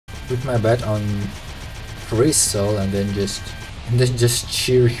put my bet on Crystal and then just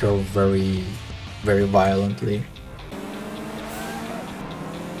cheer her very violently.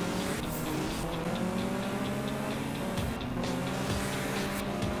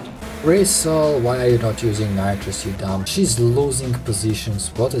 Crystal, why are you not using nitrous, you dumb? She's losing positions,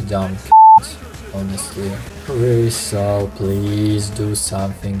 what a dumb c***, honestly. Crystal, please do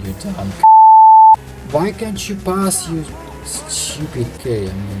something, you dumb c***. Why can't you pass, you stupid K?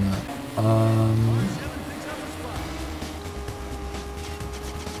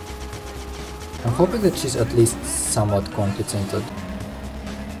 I'm hoping that she's at least somewhat competent.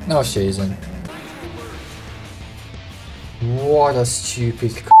 No, she isn't. What a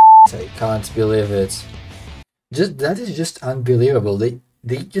stupid c***, I can't believe it. That is just unbelievable. They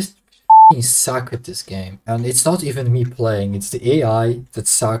just f***ing suck at this game. And it's not even me playing, it's the AI that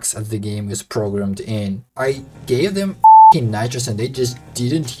sucks at the game is programmed in. I gave them f***ing nitrous and they just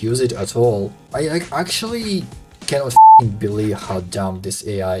didn't use it at all. I actually cannot f***ing believe how dumb this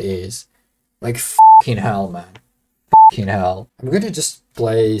AI is. Like f***ing hell, man. F***ing hell. I'm gonna just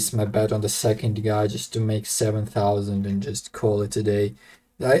place my bet on the second guy just to make 7,000 and just call it a day.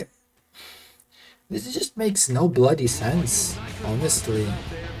 This just makes no bloody sense, honestly.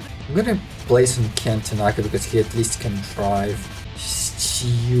 I'm gonna place on Ken Tanaka because he at least can drive.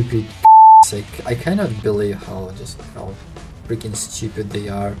 Stupid c***. I cannot believe how freaking stupid they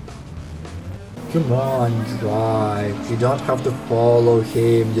are. Come on, drive. You don't have to follow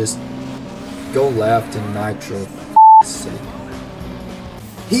him, just go left in nitro, for sake.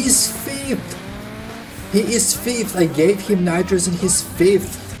 He's 5th! He is 5th! I gave him nitrous and he's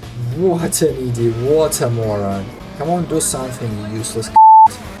 5th! What an idiot, what a moron. Come on, do something, you useless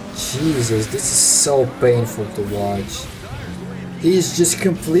c***. Jesus, this is so painful to watch. He is just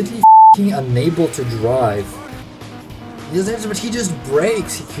completely f***ing unable to drive. But he just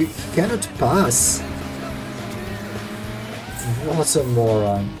brakes, he cannot pass. What a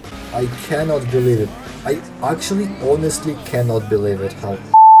moron. I cannot believe it. I actually honestly cannot believe it how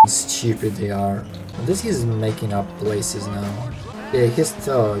stupid they are. This is making up places now. Yeah, he's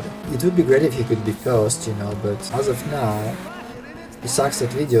 3rd. It would be great if he could be 1st, you know, but as of now, he sucks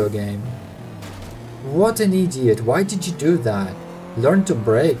at video game. What an idiot, why did you do that? Learn to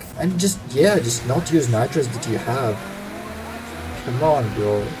brake and just not use nitrous that you have. Come on,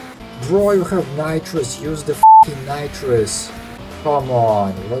 bro. Bro, you have nitrous, use the f***ing nitrous. Come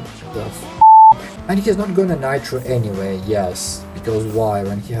on, what the f***? And he's not gonna nitro anyway, yes. Because why,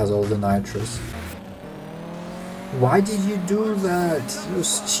 when he has all the nitrous? Why did you do that, you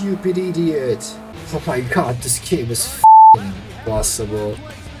stupid idiot? Oh my god, this game is f***ing impossible.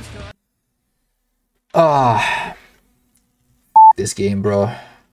 F*** this game, bro.